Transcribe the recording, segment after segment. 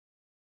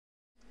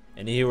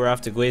And here we're off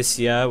to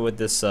Glacia with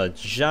this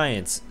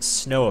giant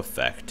snow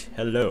effect.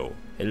 Hello,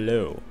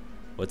 hello.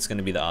 What's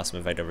gonna be the awesome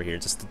effect over here?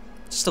 Just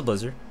a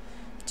blizzard.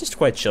 Just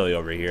quite chilly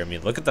over here. I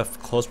mean, look at the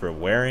clothes we're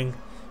wearing.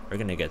 We're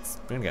gonna get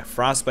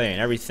frostbite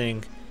and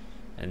everything.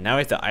 And now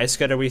we have to ice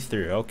skate our way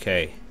through.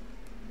 Okay.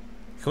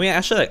 Can we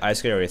actually like ice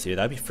skate our way through?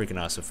 That'd be freaking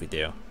awesome if we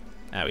do.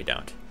 Nah, we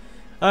don't.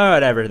 Oh,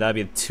 whatever.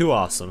 That'd be too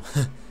awesome.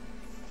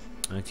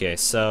 Okay,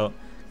 so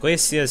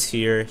Glacia's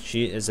here.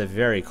 She is a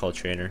very cool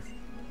trainer.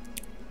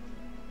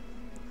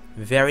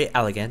 Very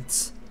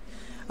elegant.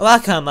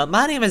 Welcome,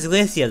 my name is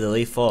Glacia the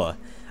Leaf 4.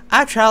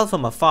 I've traveled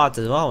from afar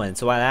to Rowan,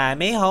 so I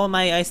may hold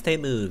my ice-type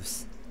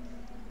moves.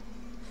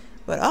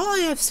 But all I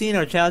have seen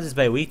are challenges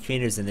by weak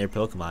trainers and their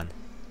Pokemon.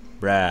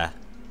 Bruh.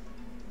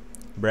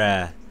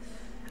 I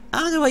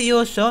wonder what you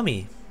will show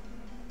me.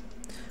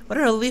 What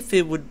a relief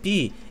it would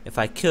be if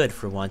I could,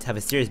 for once, have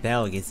a serious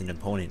battle against an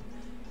opponent.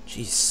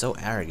 She's so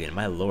arrogant,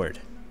 my lord.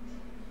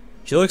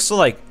 She looks so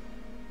like,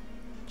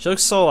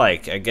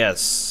 I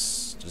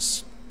guess,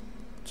 just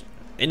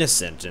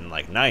innocent and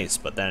like nice,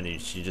 but then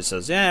she just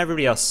says, yeah,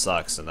 everybody else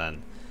sucks, and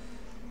then,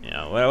 you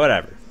know,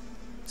 whatever.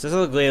 So this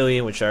is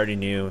Glalia, which I already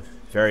knew,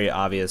 very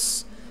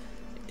obvious,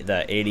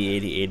 the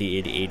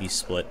 80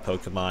 split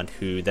Pokemon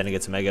who then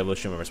gets a Mega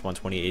Evolution where it's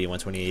 120 80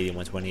 120 80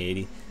 120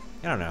 80.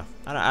 I don't know.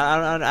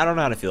 I don't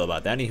know how to feel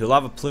about that. Anywho,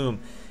 Lava Plume,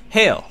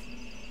 Hail.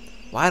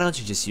 Why don't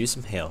you just use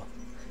some Hail?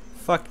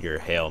 Fuck your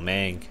Hail,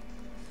 Mang.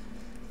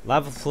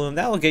 Lava Plume,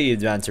 that will get you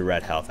down to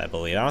red health, I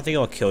believe. I don't think it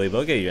will kill you,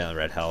 but it'll get you down to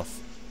red health.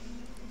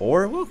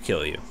 Or it will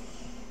kill you.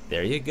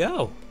 There you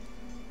go.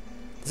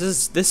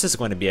 This is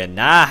going to be a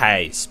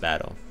nice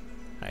battle.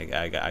 I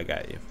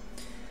got you.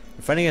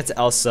 We're fighting against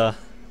Elsa,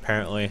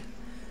 apparently,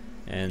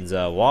 and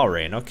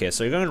Walrein. Okay,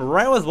 so you're going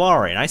right with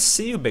Walrein. I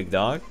see you, big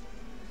dog.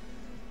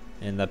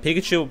 And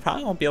Pikachu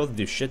probably won't be able to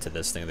do shit to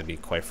this thing, to be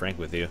quite frank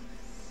with you.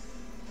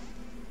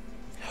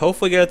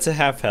 Hopefully get it to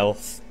half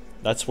health.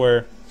 That's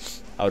where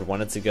I would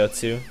want it to go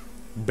to.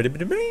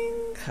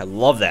 I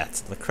love that.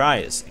 The cry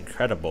is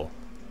incredible.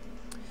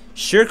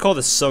 Sheer Cold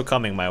is so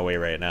coming my way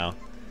right now.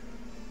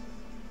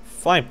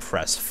 Flying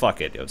Press. Fuck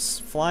it. It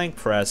was Flying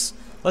Press.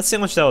 Let's see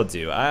how much that will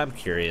do. I'm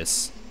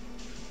curious.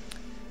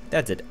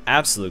 That did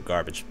absolute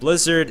garbage.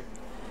 Blizzard.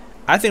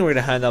 I think we're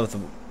going to hand out with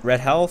red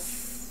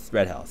health.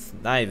 Red health.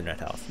 Not even red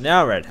health.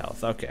 Now red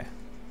health. Okay.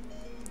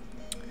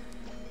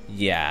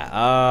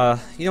 Yeah.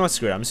 You know what?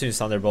 Screw it. I'm just using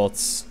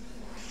Thunderbolts.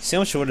 See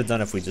how much it would have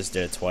done if we just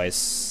did it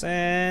twice.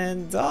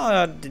 And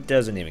it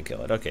doesn't even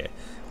kill it. Okay.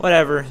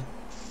 Whatever.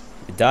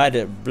 We died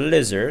at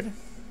Blizzard.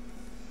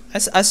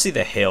 I see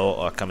the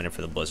Hail coming in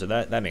for the Blizzard.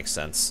 That makes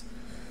sense.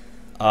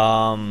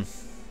 We're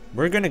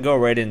gonna go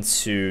right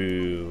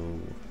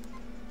into.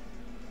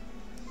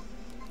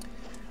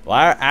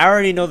 Well, I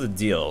already know the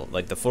deal.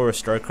 Like the full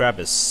restore crap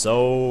is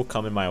so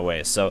coming my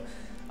way. So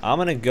I'm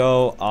gonna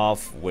go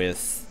off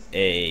with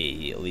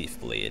a Leaf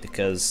Blade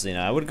because you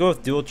know I would go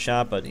with Dual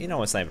Chop, but you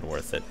know it's not even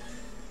worth it.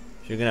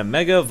 You're gonna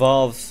Mega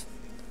Evolve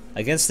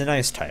against an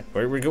Ice type.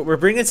 We're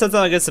bringing something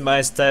against an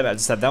Ice type. I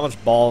just have that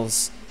much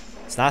balls.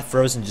 It's not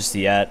frozen just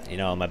yet. You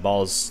know, my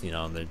balls, you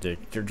know,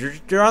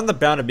 they're on the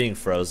bound of being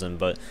frozen.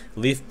 But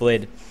Leaf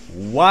Blade,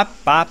 whop,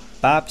 bop,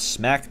 bop,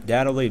 smack,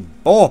 daddly,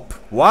 bop.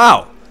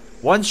 Wow,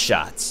 one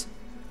shot.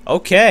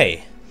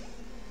 Okay.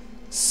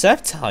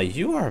 Sceptile,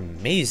 you are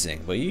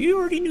amazing, but you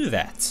already knew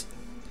that.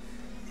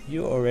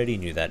 You already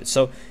knew that.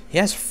 So she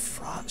has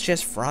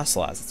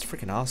Frostlass. It's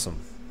freaking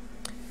awesome.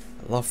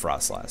 I love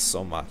Frostlass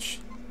so much.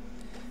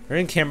 We're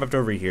in Camerupt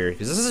over here,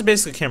 because this is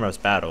basically Camerupt's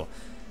battle.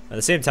 At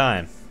the same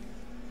time,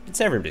 it's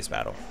everybody's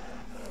battle.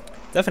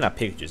 Definitely not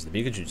Pikachu's. The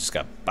Pikachu just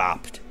got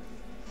bopped.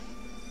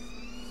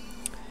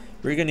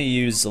 We're going to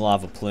use the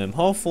Lava Plume.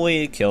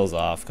 Hopefully it kills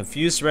off.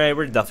 Confused Ray,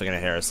 we're definitely going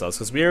to hit ourselves,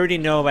 because we already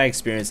know by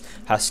experience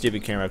how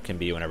stupid Camerupt can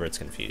be whenever it's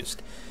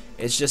confused.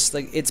 It's just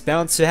like, it's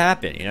bound to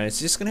happen, you know,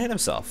 it's just going to hit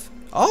himself.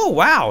 Oh,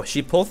 wow,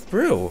 she pulled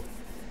through.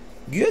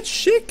 Good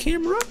shit,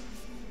 Camerupt.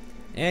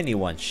 And you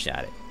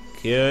one-shot it.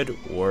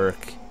 Good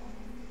work.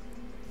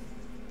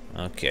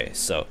 Okay,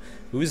 so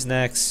who's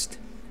next?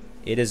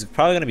 It is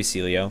probably going to be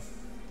Celio.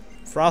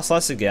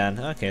 Frostlass again.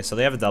 Okay, so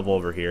they have a double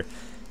over here.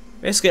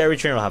 Basically, every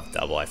trainer will have a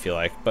double, I feel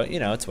like. But, you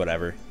know, it's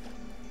whatever.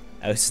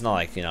 It's not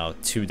like, you know,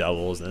 2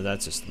 doubles. And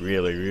that's just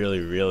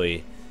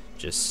really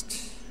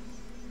just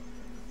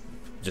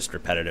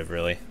repetitive,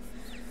 really.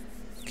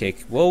 Okay,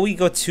 will we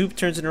go 2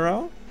 turns in a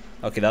row?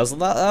 Okay, that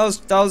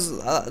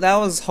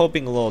was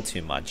hoping a little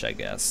too much, I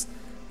guess.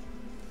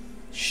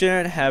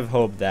 Shouldn't have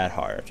hoped that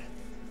hard.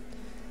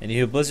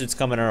 Anywho, Blizzard's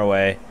coming our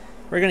way.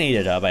 We're gonna eat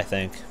it up, I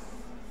think.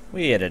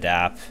 We hit a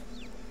dap.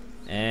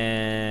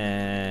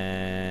 And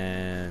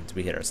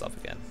we hit ourselves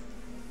again.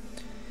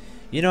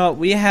 You know what?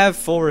 We have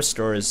full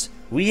restores.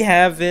 We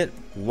have it.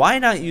 Why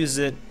not use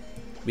it?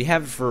 We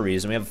have it for a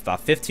reason. We have about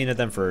 15 of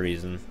them for a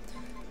reason.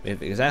 We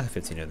have exactly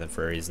 15 of them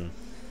for a reason.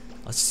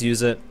 Let's just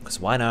use it,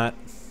 because why not?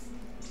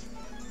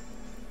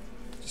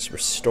 Just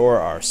restore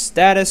our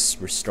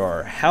status, restore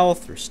our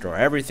health, restore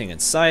everything in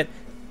sight.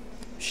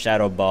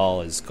 Shadow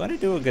Ball is going to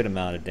do a good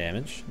amount of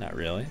damage. Not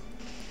really.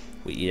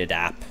 We eat a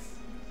dap.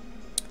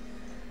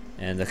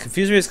 And the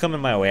Confuser is coming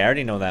my way. I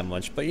already know that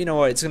much. But you know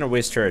what? It's going to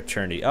waste her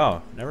eternity.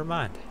 Oh, never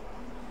mind.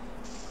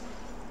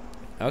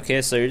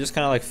 Okay, so you're just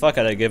kind of like, fuck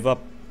it, I give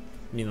up.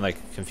 I mean, like,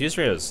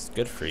 Confuser is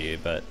good for you,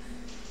 but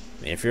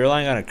I mean, if you're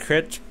relying on a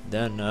crit,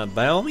 then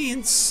by all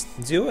means,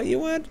 do what you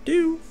want to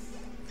do.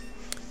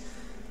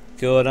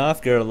 Good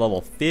enough, go to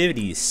level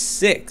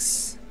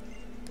 56.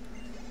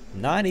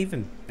 Not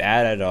even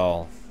bad at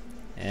all.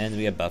 And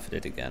we get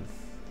buffeted again.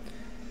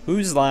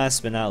 Who's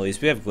last but not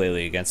least? We have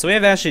Glalia again. So we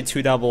have actually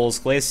 2 doubles.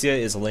 Glacia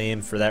is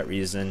lame for that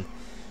reason.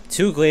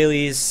 2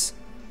 Glalies.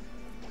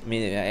 I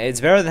mean, it's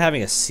better than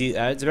having a it's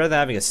better than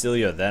having a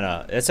Celio than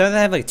a. It's better than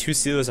having like 2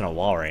 Celios and a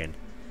Walrein.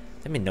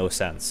 That made no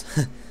sense.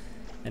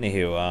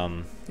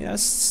 Anywho, yeah,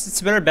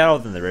 it's a better battle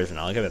than the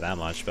original. I'll give it that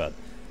much, but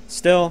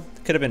still,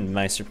 could have been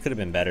nicer. Could have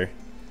been better.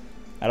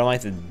 I don't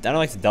like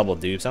the double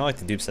dupes. I don't like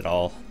the dupes at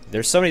all.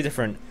 There's so many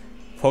different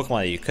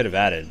Pokemon that you could have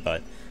added,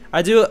 but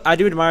I do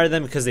admire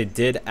them because they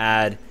did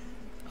add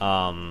a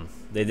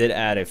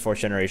 4th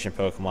generation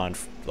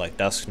Pokemon like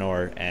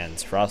Dusknoir and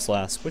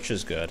Frostlass, which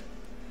is good.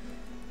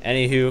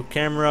 Anywho,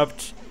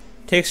 Camerupt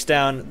takes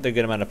down the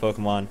good amount of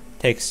Pokemon,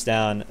 takes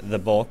down the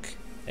bulk,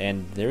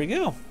 and there we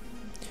go.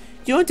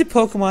 You into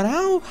Pokemon,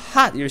 how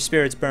hot your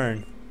spirits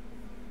burn.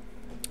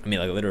 I mean,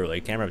 like, literally,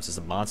 Camerupt is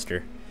a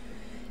monster.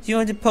 You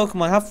into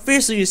Pokemon, how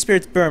fiercely your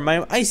spirits burn.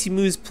 My icy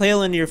moves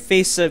pale into your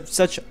face of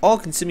such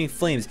all-consuming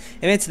flames.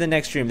 And into the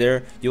next stream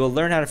there, you will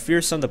learn how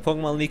fearsome the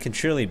Pokemon League can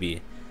truly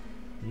be.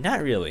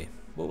 Not really,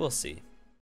 but we'll see.